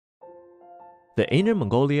The Inner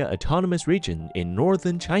Mongolia Autonomous Region in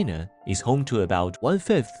northern China is home to about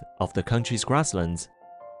 1/5 of the country's grasslands.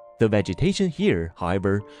 The vegetation here,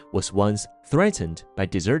 however, was once threatened by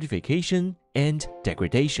desertification and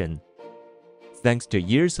degradation. Thanks to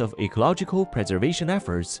years of ecological preservation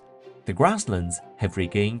efforts, the grasslands have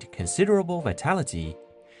regained considerable vitality,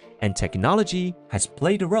 and technology has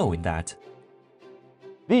played a role in that.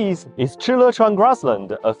 This is Yutian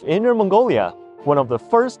grassland of Inner Mongolia, one of the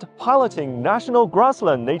first piloting national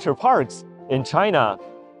grassland nature parks in China.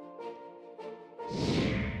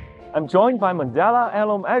 I'm joined by Mandela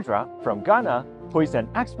Alom Edra from Ghana, who is an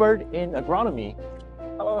expert in agronomy.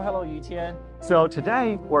 Hello, Yutian. So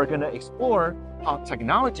today we're going to explore how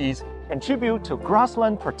technologies contribute to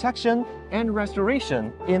grassland protection and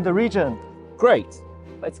restoration in the region. Great,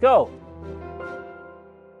 let's go.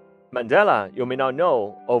 Mandela, you may not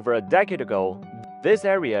know, over a decade ago, this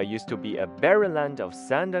area used to be a barren land of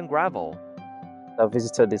sand and gravel. I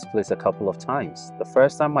visited this place a couple of times. The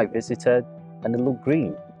first time I visited, and it looked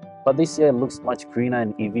green. But this year it looks much greener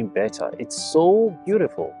and even better. It's so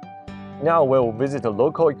beautiful. Now we'll visit a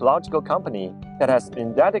local ecological company that has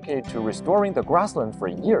been dedicated to restoring the grassland for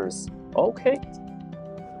years. Okay.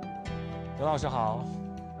 刘老师好。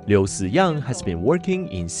 Liu Siyang has been working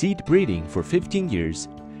in seed breeding for 15 years.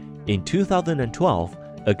 In 2012,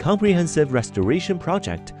 a comprehensive restoration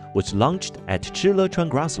project was launched at Yutian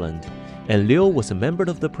grassland, and Liu was a member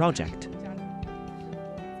of the project.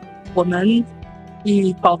 我们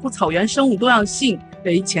以保护草原生物多样性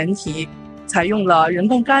为前提，采用了人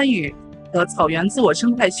工干预和草原自我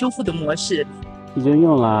生态修复的模式。已经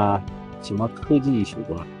用了什么科技手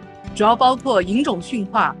段？主要包括引种驯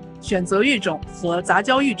化、选择育种和杂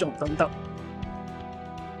交育种等等。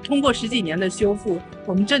通过10几年的修复，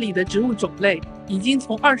我们这里的植物种类已经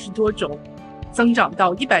从20多种增长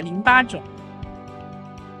到108种。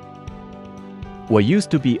 What used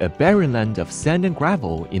to be a barren land of sand and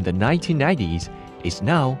gravel in the 1990s is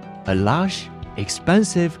now a lush,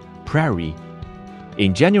 expansive prairie.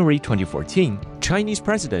 In January 2014, Chinese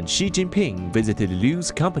President Xi Jinping visited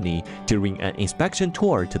Liu's company during an inspection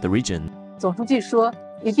tour to the region. 总书记说，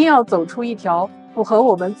一定要走出一条符合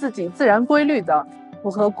我们自己自然规律的、符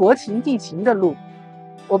合国情地形的路。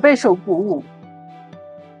我备受鼓舞，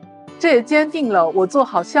这也坚定了我做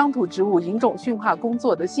好乡土植物引种驯化工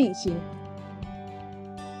作的信心。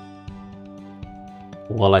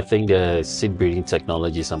 Well, I think the seed breeding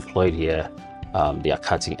technologies employed here, they are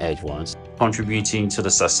cutting-edge ones, contributing to the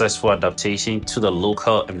successful adaptation to the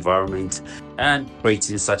local environment and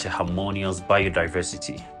creating such a harmonious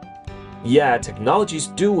biodiversity. Yeah, technologies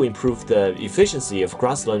do improve the efficiency of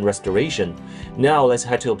grassland restoration. Now let's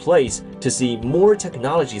head to a place to see more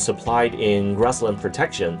technology supplied in grassland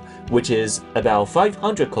protection, which is about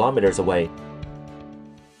 500 kilometers away.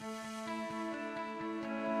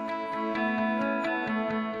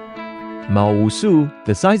 Maosu,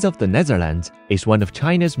 the size of the Netherlands, is one of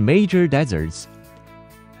China's major deserts.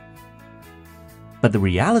 But the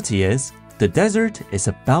reality is, the desert is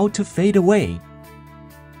about to fade away.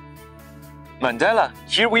 Mandela,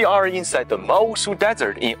 here we are inside the Maosu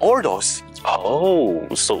Desert in Ordos. Oh,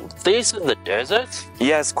 so this is the desert?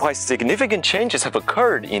 Yes, quite significant changes have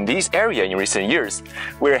occurred in this area in recent years.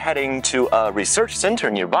 We're heading to a research center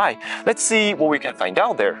nearby. Let's see what we can find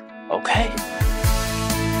out there. Okay.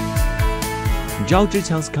 Zhao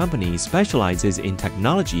Zhiqiang's company specializes in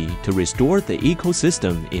technology to restore the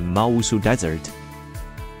ecosystem in Maosu Desert.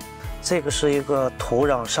 这个是一个土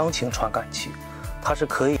壤伤情传感器，它是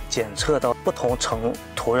可以检测到不同层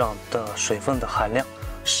土壤的水分的含量，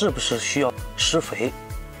是不是需要施肥。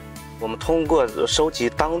我们通过收集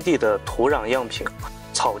当地的土壤样品、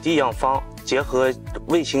草地样方，结合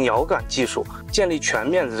卫星遥感技术，建立全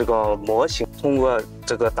面的这个模型，通过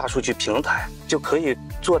这个大数据平台，就可以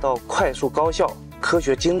做到快速、高效、科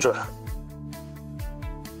学、精准。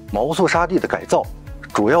毛素沙地的改造，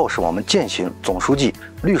主要是我们践行总书记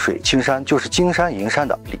“绿水青山就是金山银山”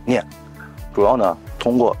的理念。主要呢，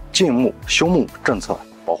通过禁牧、休牧政策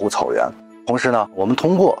保护草原。同时呢，我们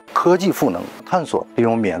通过科技赋能，探索利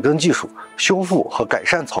用免耕技术修复和改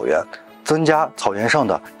善草原，增加草原上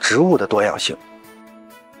的植物的多样性。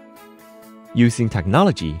 Using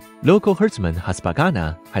technology, local herdsman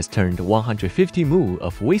Hasbagana has turned 150 mu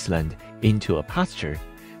of wasteland into a pasture,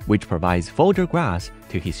 which provides fodder grass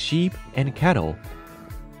to his sheep and cattle.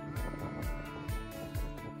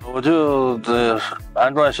 我就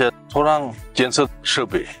安装一些土壤监测设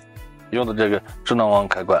备，用的这个智能网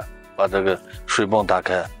开关，把这个水泵打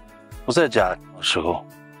开。不在家的时候，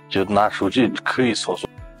就拿手机可以操作。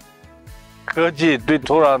科技对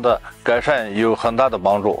土壤的改善有很大的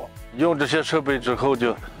帮助。用这些设备之后，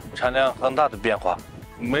就产量很大的变化。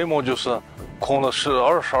眉毛就是孔的是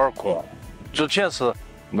22孔，之前是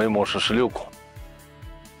眉毛是16孔。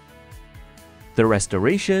The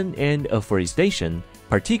restoration and afforestation,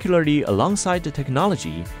 particularly alongside the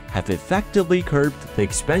technology, have effectively curbed the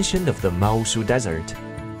expansion of the Maosu Desert.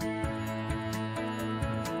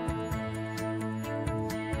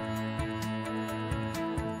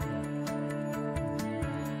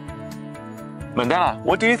 Mandela,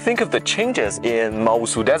 what do you think of the changes in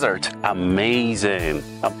Maosu Desert? Amazing.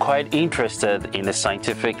 I'm quite interested in the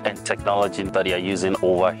scientific and technology that they are using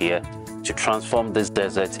over here to transform this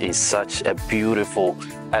desert in such a beautiful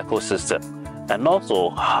ecosystem, and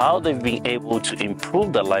also how they've been able to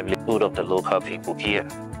improve the livelihood of the local people here.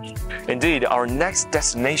 Indeed, our next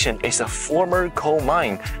destination is a former coal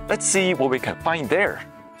mine. Let's see what we can find there.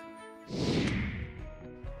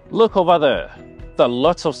 Look over there. There are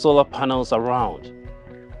lots of solar panels around.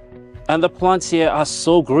 And the plants here are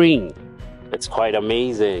so green. It's quite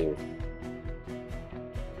amazing.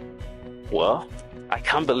 Well, I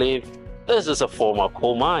can't believe this is a former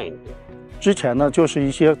coal mine. 之前呢，就是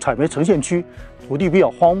一些采煤呈现区，土地比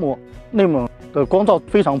较荒漠，内蒙的光照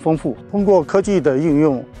非常丰富。通过科技的应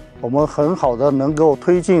用，我们很好的能够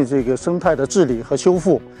推进这个生态的治理和修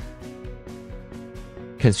复。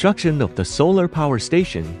 Construction of the solar power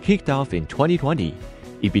station kicked off in 2020.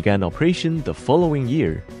 It began operation the following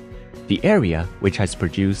year. The area, which has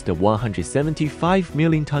produced 175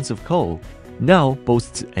 million tons of coal, now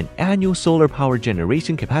boasts an annual solar power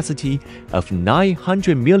generation capacity of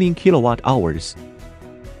 900 million kilowatt hours.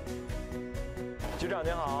 局长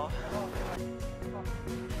您好。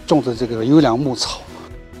种的这个优良牧草，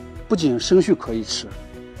不仅生畜可以吃，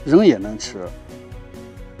人也能吃。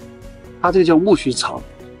它这个叫苜蓿草，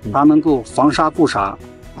它能够防沙固沙，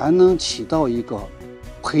还能起到一个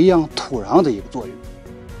培养土壤的一个作用，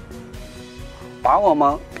把我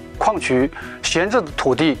们矿区闲置的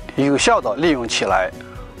土地有效的利用起来，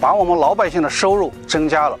把我们老百姓的收入增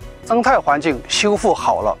加了，生态环境修复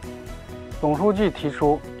好了。总书记提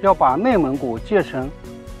出要把内蒙古建成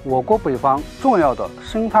我国北方重要的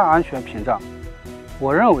生态安全屏障，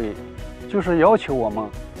我认为就是要求我们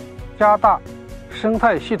加大生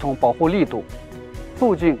态系统保护力度，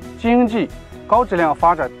促进经济高质量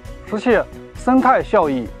发展，实现生态效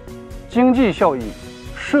益、经济效益、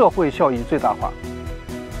社会效益最大化。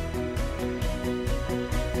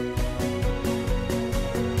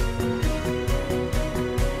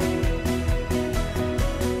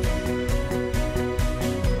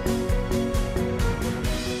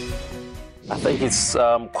I think it's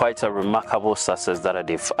quite a remarkable success that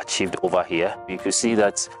they've achieved over here. You can see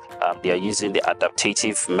that they are using the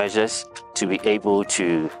adaptive measures to be able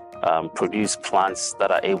to produce plants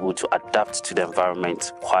that are able to adapt to the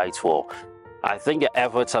environment quite well. I think the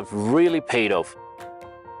efforts have really paid off.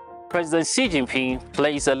 President Xi Jinping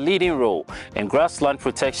plays a leading role in grassland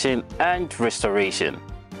protection and restoration.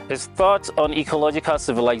 His thoughts on ecological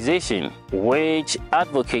civilization, which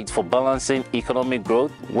advocates for balancing economic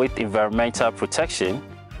growth with environmental protection,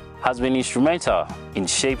 has been instrumental in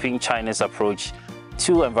shaping China's approach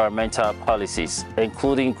to environmental policies,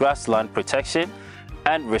 including grassland protection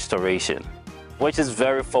and restoration, which is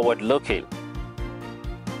very forward-looking.